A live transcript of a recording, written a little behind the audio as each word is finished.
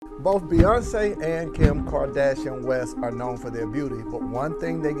Both Beyoncé and Kim Kardashian West are known for their beauty, but one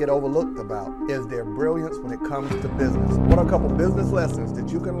thing they get overlooked about is their brilliance when it comes to business. What are a couple business lessons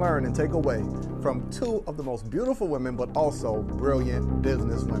that you can learn and take away from two of the most beautiful women, but also brilliant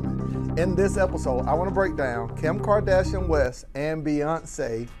business women? In this episode, I want to break down Kim Kardashian West and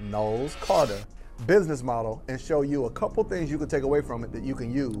Beyoncé Knowles Carter business model and show you a couple things you can take away from it that you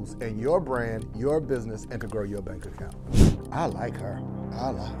can use in your brand, your business, and to grow your bank account. I like her.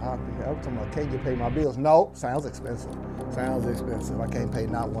 I'm talking about, can you pay my bills? No, sounds expensive. Sounds expensive. I can't pay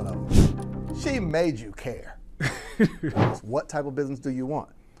not one of them. She made you care. What type of business do you want?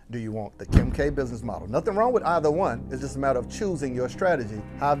 Do you want the Kim K business model? Nothing wrong with either one. It's just a matter of choosing your strategy.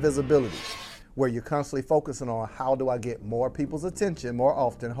 High visibility, where you're constantly focusing on how do I get more people's attention more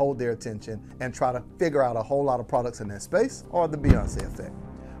often, hold their attention, and try to figure out a whole lot of products in that space, or the Beyoncé effect,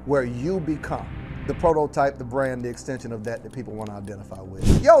 where you become the prototype, the brand, the extension of that people want to identify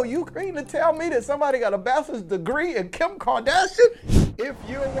with. Yo, you mean to tell me that somebody got a bachelor's degree in Kim Kardashian? If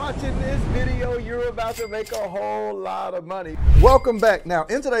you're watching this video, you're about to make a whole lot of money. Welcome back. Now,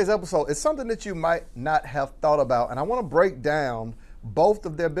 in today's episode, it's something that you might not have thought about, and I want to break down both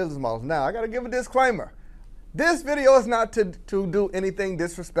of their business models. Now, I got to give a disclaimer. This video is not to do anything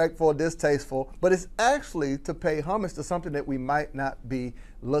disrespectful or distasteful, but it's actually to pay homage to something that we might not be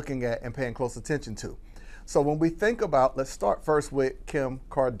looking at and paying close attention to. So when we think about, let's start first with Kim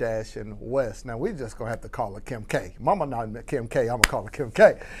Kardashian West. Now, we're just going to have to call her Kim K. Mama not Kim K, I'm going to call her Kim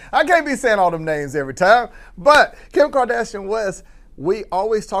K. I can't be saying all them names every time, but Kim Kardashian West, we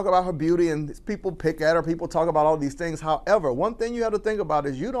always talk about her beauty and people pick at her, people talk about all these things. However, one thing you have to think about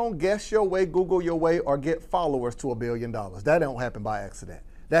is you don't guess your way, Google your way, or get followers to $1 billion. That don't happen by accident.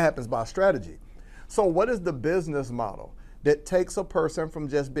 That happens by strategy. So what is the business model that takes a person from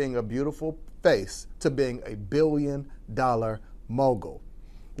just being a beautiful face to being a $1 billion mogul?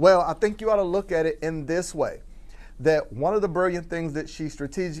 Well, I think you ought to look at it in this way. That one of the brilliant things that she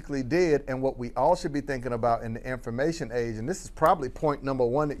strategically did, and what we all should be thinking about in the information age, and this is probably point number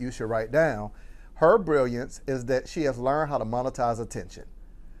one that you should write down, her brilliance is that she has learned how to monetize attention.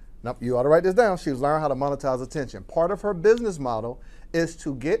 Now, you ought to write this down. She's learned how to monetize attention. Part of her business model is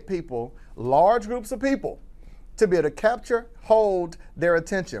to get people, large groups of people, to be able to capture, hold their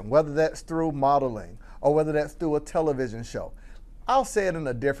attention, whether that's through modeling or whether that's through a television show. I'll say it in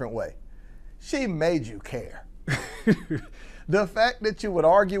a different way. She made you care. The fact that you would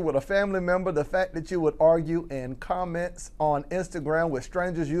argue with a family member, the fact that you would argue in comments on Instagram with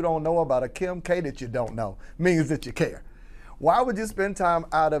strangers you don't know about a Kim K that you don't know, means that you care. Why would you spend time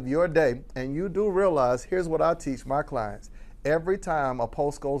out of your day? And you do realize, here's what I teach my clients. Every time a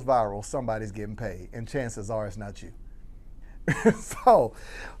post goes viral, somebody's getting paid, and chances are it's not you. So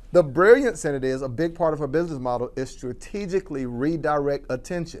the brilliance in it is, a big part of her business model is strategically redirect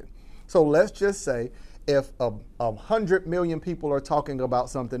attention. So let's just say, if 100 million people are talking about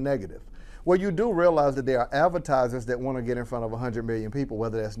something negative, well, you do realize that there are advertisers that want to get in front of 100 million people,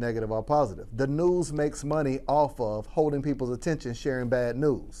 whether that's negative or positive. The news makes money off of holding people's attention, sharing bad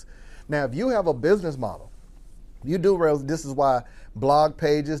news. Now, if you have a business model, you do realize this is why blog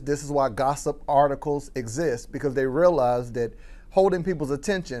pages, this is why gossip articles exist, because they realize that holding people's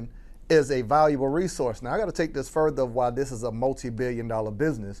attention is a valuable resource. Now, I got to take this further of why this is a multi-billion-dollar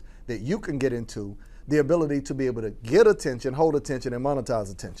business that you can get into. The ability to be able to get attention, hold attention, and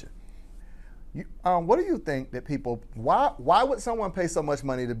monetize attention. What do you think that people, why would someone pay so much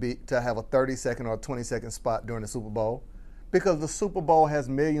money to have a 30-second or a 20-second spot during the Super Bowl? Because the Super Bowl has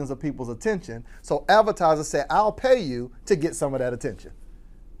millions of people's attention. So advertisers say, I'll pay you to get some of that attention.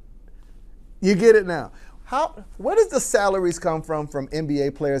 You get it now. Where does the salaries come from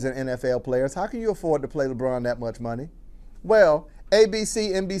NBA players and NFL players? How can you afford to pay LeBron that much money? Well,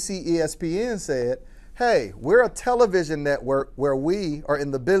 ABC, NBC, ESPN said, hey, we're a television network where we are in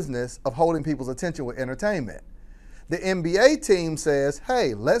the business of holding people's attention with entertainment. The NBA team says,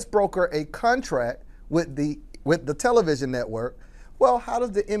 hey, let's broker a contract with the television network. Well, how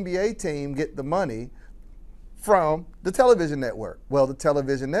does the NBA team get the money from the television network? Well, the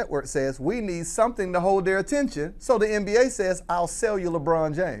television network says we need something to hold their attention. So the NBA says, I'll sell you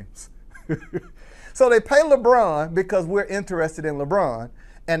LeBron James. So they pay LeBron because we're interested in LeBron.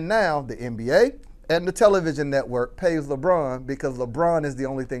 And now the NBA and the television network pays LeBron because LeBron is the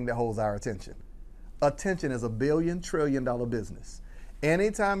only thing that holds our attention. Attention is $1 billion trillion business.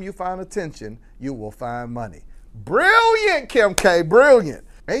 Anytime you find attention, you will find money. Brilliant, Kim K, brilliant.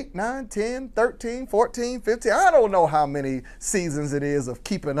 8, 9, 10, 13, 14, 15. I don't know how many seasons it is of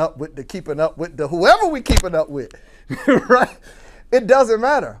keeping up with the whoever we keeping up with, right? It doesn't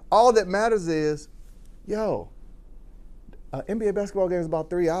matter. All that matters is, yo, NBA basketball game is about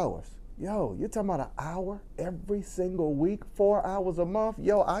 3 hours. Yo, you're talking about an hour every single week, 4 hours a month?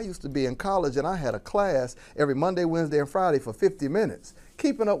 Yo, I used to be in college and I had a class every Monday, Wednesday, and Friday for 50 minutes.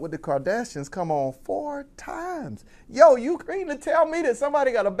 Keeping Up with the Kardashians come on 4 times. Yo, you mean to tell me that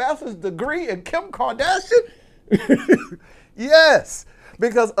somebody got a bachelor's degree in Kim Kardashian? Yes,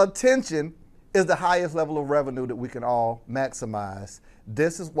 because attention is the highest level of revenue that we can all maximize.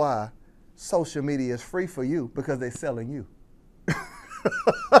 This is why social media is free for you, because they're selling you.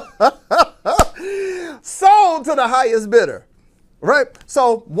 Sold to the highest bidder, right?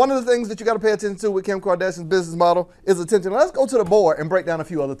 So one of the things that you got to pay attention to with Kim Kardashian's business model is attention. Let's go to the board and break down a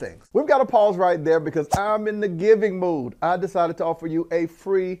few other things. We've got to pause right there because I'm in the giving mood. I decided to offer you a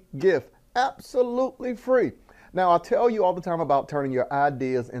free gift, absolutely free. Now, I tell you all the time about turning your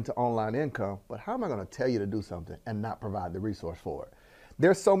ideas into online income, but how am I going to tell you to do something and not provide the resource for it?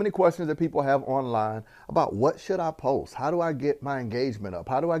 There's so many questions that people have online about what should I post? How do I get my engagement up?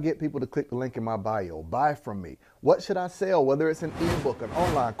 How do I get people to click the link in my bio, buy from me? What should I sell, whether it's an ebook, an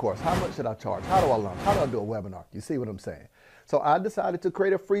online course? How much should I charge? How do I launch? How do I do a webinar? You see what I'm saying? So I decided to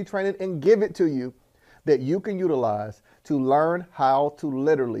create a free training and give it to you that you can utilize to learn how to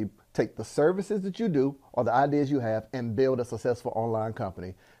literally take the services that you do or the ideas you have and build a successful online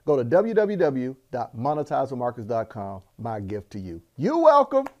company. Go to www.monetizewithmarcus.com, my gift to you. You're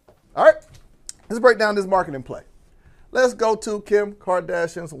welcome. All right, let's break down this marketing play. Let's go to Kim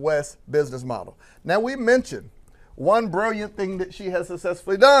Kardashian's West business model. Now, we mentioned one brilliant thing that she has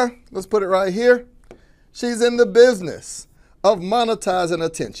successfully done. Let's put it right here. She's in the business of monetizing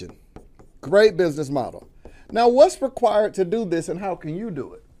attention. Great business model. Now, what's required to do this and how can you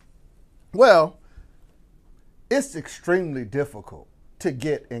do it? Well, it's extremely difficult to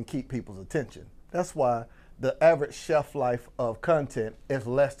get and keep people's attention. That's why the average shelf life of content is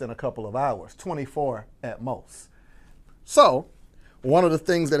less than a couple of hours, 24 at most. So one of the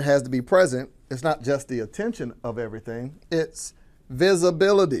things that has to be present is not just the attention of everything, it's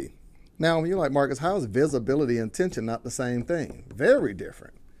visibility. Now, you're like, Marcus, how is visibility and attention not the same thing? Very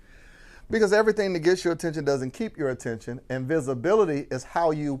different. Because everything that gets your attention doesn't keep your attention, and visibility is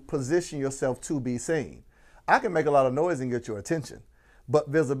how you position yourself to be seen. I can make a lot of noise and get your attention, but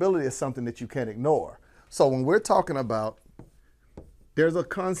visibility is something that you can't ignore. So when we're talking about, there's a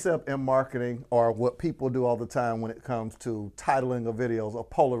concept in marketing, or what people do all the time when it comes to titling of videos, or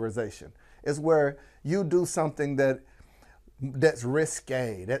polarization. It's where you do something that's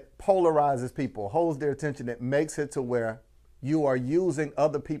risque, that polarizes people, holds their attention, that makes it to where you are using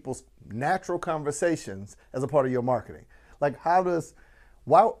other people's natural conversations as a part of your marketing. Like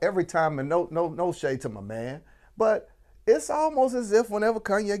every time, and no shade to my man, but it's almost as if whenever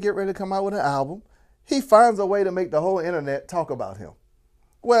Kanye get ready to come out with an album, he finds a way to make the whole internet talk about him.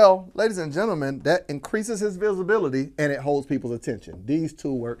 Well, ladies and gentlemen, that increases his visibility and it holds people's attention. These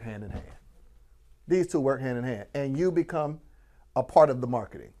two work hand in hand. These two work hand in hand, and you become a part of the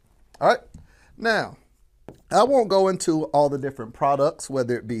marketing. All right. Now, I won't go into all the different products,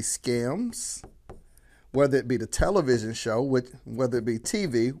 whether it be scams, whether it be the television show, whether it be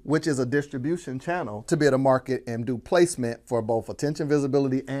TV, which is a distribution channel to be able to market and do placement for both attention,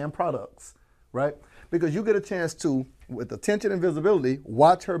 visibility, and products, right? Because you get a chance to, with attention and visibility,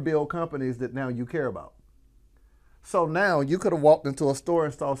 watch her build companies that now you care about. So now you could have walked into a store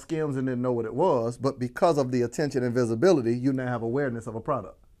and saw Skims and didn't know what it was, but because of the attention and visibility, you now have awareness of a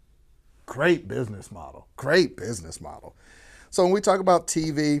product. Great business model. Great business model. So when we talk about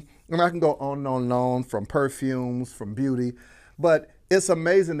TV, and I can go on and on and on, from perfumes, from beauty, but it's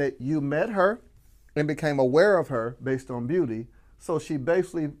amazing that you met her and became aware of her based on beauty. So she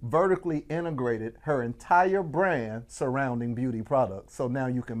basically vertically integrated her entire brand surrounding beauty products. So now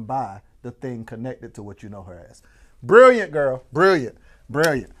you can buy the thing connected to what you know her as. Brilliant, girl. Brilliant,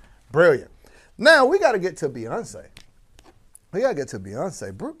 brilliant, brilliant. Now we got to get to Beyoncé. We got to get to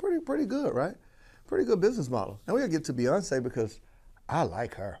Beyoncé. Pretty good, right? Pretty good business model. And we got to get to Beyoncé because I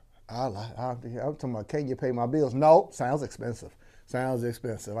like her. I'm talking about, can you pay my bills? No, sounds expensive. Sounds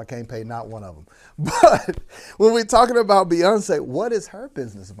expensive. I can't pay not one of them. But when we're talking about Beyoncé, what is her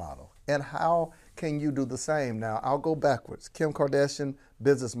business model? And how can you do the same? Now, I'll go backwards. Kim Kardashian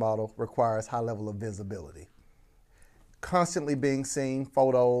business model requires high level of visibility. Constantly being seen,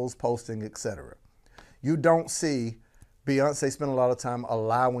 photos, posting, etc. You don't see Beyoncé spend a lot of time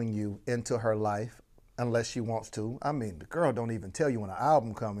allowing you into her life unless she wants to. I mean, the girl don't even tell you when an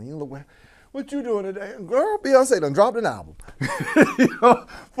album coming. You look, what you doing today? Girl, Beyoncé done dropped an album.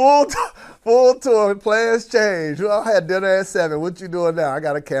 Full tour, plans change. Well, I had dinner at 7. What you doing now? I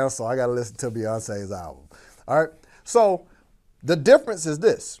got to cancel. I got to listen to Beyoncé's album. All right. So the difference is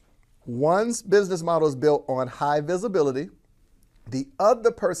this. One's business model is built on high visibility, The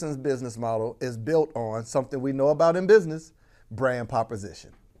other person's business model is built on something we know about in business, brand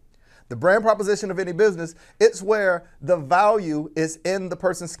proposition. The brand proposition of any business, it's where the value is in the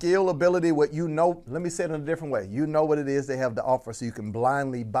person's skill, ability, what you know. Let me say it in a different way. You know what it is they have to offer, so you can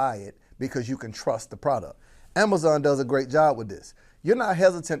blindly buy it because you can trust the product. Amazon does a great job with this. You're not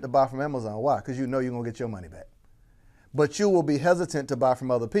hesitant to buy from Amazon. Why? Because you know you're going to get your money back. But you will be hesitant to buy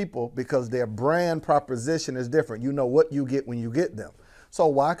from other people because their brand proposition is different. You know what you get when you get them. So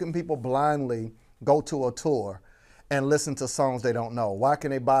why can people blindly go to a tour and listen to songs they don't know? Why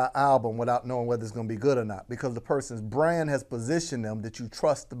can they buy an album without knowing whether it's going to be good or not? Because the person's brand has positioned them that you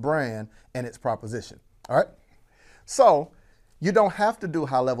trust the brand and its proposition. All right? So you don't have to do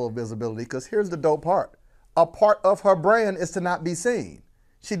high level of visibility, because here's the dope part. A part of her brand is to not be seen.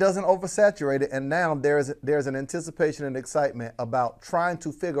 She doesn't oversaturate it, and now there's an anticipation and excitement about trying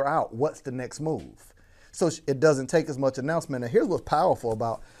to figure out what's the next move. So it doesn't take as much announcement. And here's what's powerful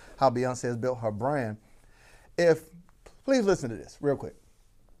about how Beyoncé has built her brand. Please listen to this real quick.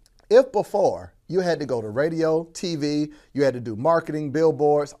 If before you had to go to radio, TV, you had to do marketing,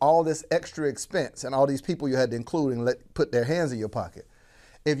 billboards, all this extra expense, and all these people you had to include and put their hands in your pocket.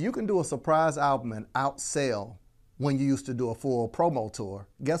 If you can do a surprise album and outsell when you used to do a full promo tour,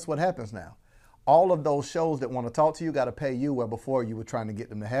 guess what happens now? All of those shows that want to talk to you got to pay you, where before you were trying to get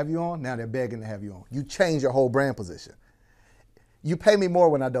them to have you on. Now they're begging to have you on. You change your whole brand position. You pay me more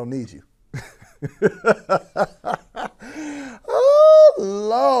when I don't need you. Oh,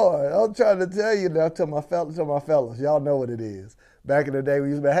 Lord. I'm trying to tell you now, to my fellas, y'all know what it is. Back in the day, we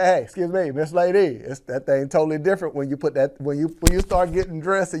used to be, hey, excuse me, Miss Lady. That thing totally different when you put that, when you start getting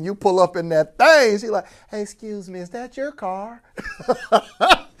dressed and you pull up in that thing. She's like, hey, excuse me, is that your car?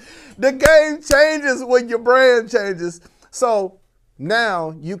 The game changes when your brand changes. So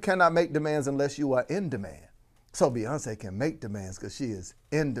now you cannot make demands unless you are in demand. So Beyoncé can make demands because she is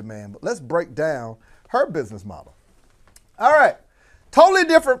in demand. But let's break down her business model. All right, totally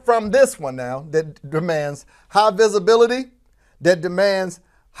different from this one now that demands high visibility, that demands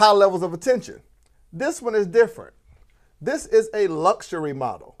high levels of attention. This one is different. This is a luxury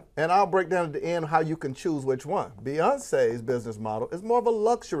model, and I'll break down at the end how you can choose which one. Beyoncé's business model is more of a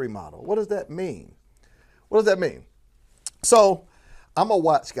luxury model. What does that mean? What does that mean? So I'm a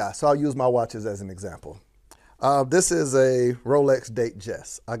watch guy, so I'll use my watches as an example. This is a Rolex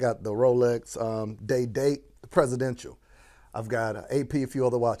Datejust. I got the Rolex Date Presidential. I've got an AP, a few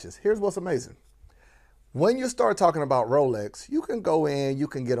other watches. Here's what's amazing. When you start talking about Rolex, you can go in, you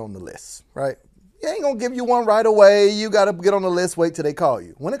can get on the list, right? They ain't gonna give you one right away. You gotta get on the list, wait till they call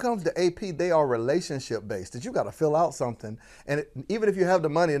you. When it comes to AP, they are relationship based, that you gotta fill out something. And even if you have the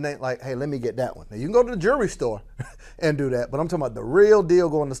money, it ain't like, hey, let me get that one. Now you can go to the jewelry store and do that, but I'm talking about the real deal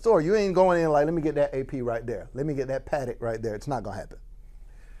going to the store. You ain't going in like, let me get that AP right there. Let me get that Patek right there. It's not gonna happen.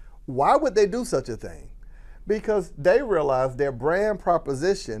 Why would they do such a thing? Because they realize their brand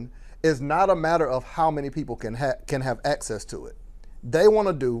proposition is not a matter of how many people can have access to it. They want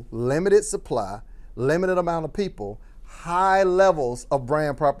to do limited supply, limited amount of people, high levels of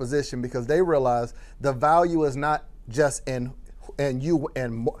brand proposition, because they realize the value is not just in you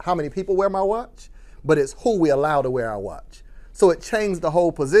and how many people wear my watch, but it's who we allow to wear our watch. So it changed the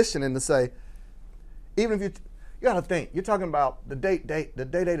whole positioning to say, even if you got to think, you're talking about the date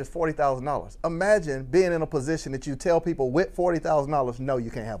is $40,000. Imagine being in a position that you tell people with $40,000, no, you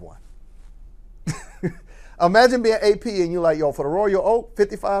can't have one. Imagine being AP and you're like, yo, for the Royal Oak,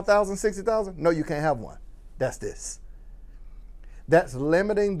 $55,000, $60,000? No, you can't have one. That's this. That's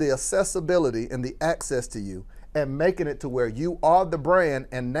limiting the accessibility and the access to you and making it to where you are the brand,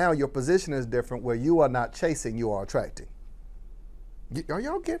 and now your position is different, where you are not chasing, you are attracting. Are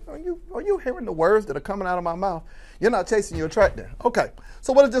you hearing the words that are coming out of my mouth? You're not chasing, you're attracting. Okay,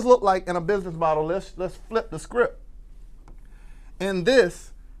 so what does this look like in a business model? Let's flip the script.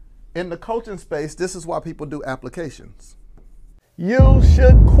 In the coaching space, this is why people do applications. You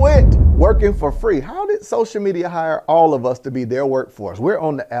should quit working for free. How did social media hire all of us to be their workforce? We're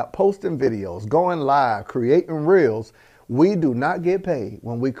on the app posting videos, going live, creating reels. We do not get paid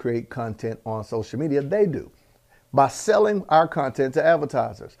when we create content on social media. They do, by selling our content to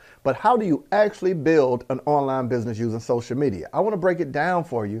advertisers. But how do you actually build an online business using social media? I want to break it down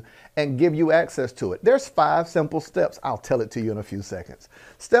for you and give you access to it. There's 5 simple steps. I'll tell it to you in a few seconds.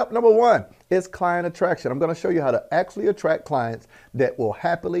 Step number 1 is client attraction. I'm going to show you how to actually attract clients that will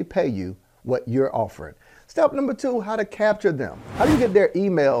happily pay you what you're offering. Step number 2, how to capture them. How do you get their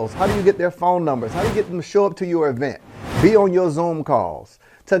emails? How do you get their phone numbers? How do you get them to show up to your event? Be on your Zoom calls.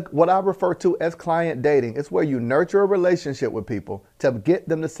 To what I refer to as client dating. It's where you nurture a relationship with people to get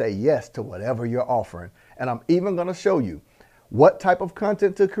them to say yes to whatever you're offering. And I'm even going to show you what type of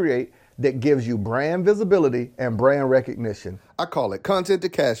content to create that gives you brand visibility and brand recognition. I call it content to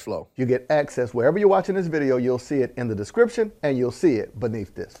cash flow. You get access wherever you're watching this video. You'll see it in the description and you'll see it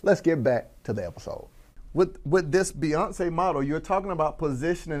beneath this. Let's get back to the episode. With this Beyoncé model, you're talking about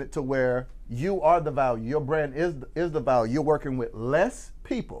positioning it to where you are the value. Your brand is the value. You're working with less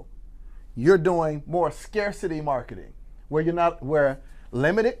people. You're doing more scarcity marketing where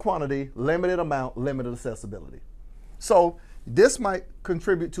limited quantity, limited amount, limited accessibility. So this might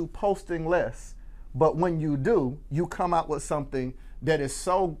contribute to posting less, but when you do, you come out with something that is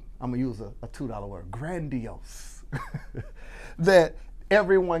so, I'm gonna use a $2 word, grandiose, that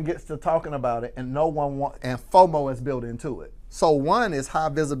everyone gets to talking about it and and FOMO is built into it. So one is high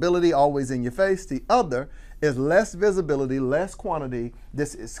visibility, always in your face. The other is less visibility, less quantity,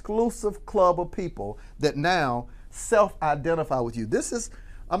 this exclusive club of people that now self-identify with you.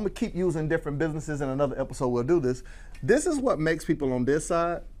 I'm gonna keep using different businesses. In another episode we'll do this. This is what makes people on this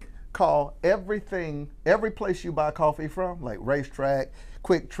side call every place you buy coffee from, like Racetrack,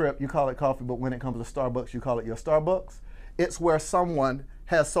 Quick Trip, you call it coffee, but when it comes to Starbucks, you call it your Starbucks. It's where someone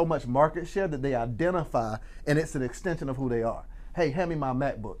has so much market share that they identify, and it's an extension of who they are. Hey, hand me my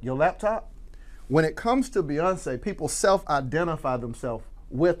MacBook. Your laptop? When it comes to Beyoncé, people self-identify themselves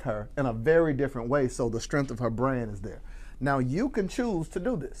with her in a very different way, so the strength of her brand is there. Now, you can choose to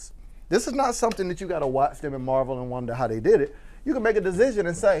do this. This is not something that you got to watch them and marvel and wonder how they did it. You can make a decision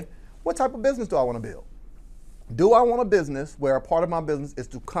and say, what type of business do I want to build? Do I want a business where a part of my business is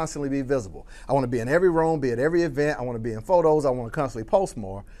to constantly be visible? I want to be in every room, be at every event. I want to be in photos. I want to constantly post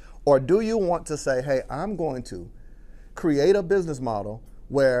more. Or do you want to say, hey, I'm going to create a business model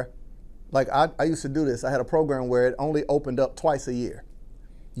where, like I used to do this. I had a program where it only opened up twice a year.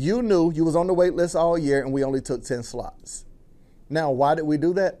 You knew you was on the wait list all year and we only took 10 slots. Now, why did we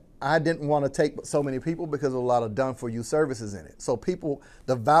do that? I didn't want to take so many people because of a lot of done-for-you services in it. So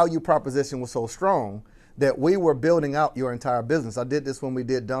the value proposition was so strong that we were building out your entire business. I did this when we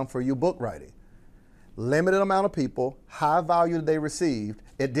did done-for-you book writing. Limited amount of people, high value that they received.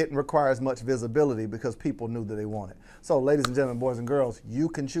 It didn't require as much visibility because people knew that they wanted. So ladies and gentlemen, boys and girls, you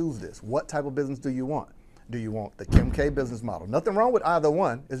can choose this. What type of business do you want? Do you want the Kim K business model? Nothing wrong with either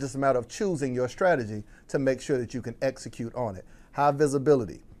one. It's just a matter of choosing your strategy to make sure that you can execute on it. High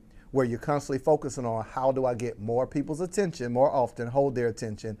visibility, where you're constantly focusing on how do I get more people's attention more often, hold their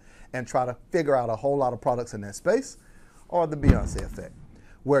attention, and try to figure out a whole lot of products in that space. Or the Beyoncé effect,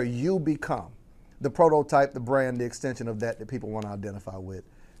 where you become the prototype, the brand, the extension of that people want to identify with.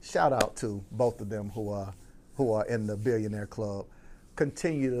 Shout out to both of them who are in the billionaire club.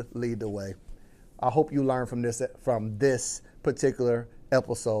 Continue to lead the way. I hope you learn from this particular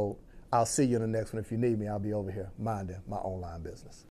episode. I'll see you in the next one. If you need me, I'll be over here minding my online business.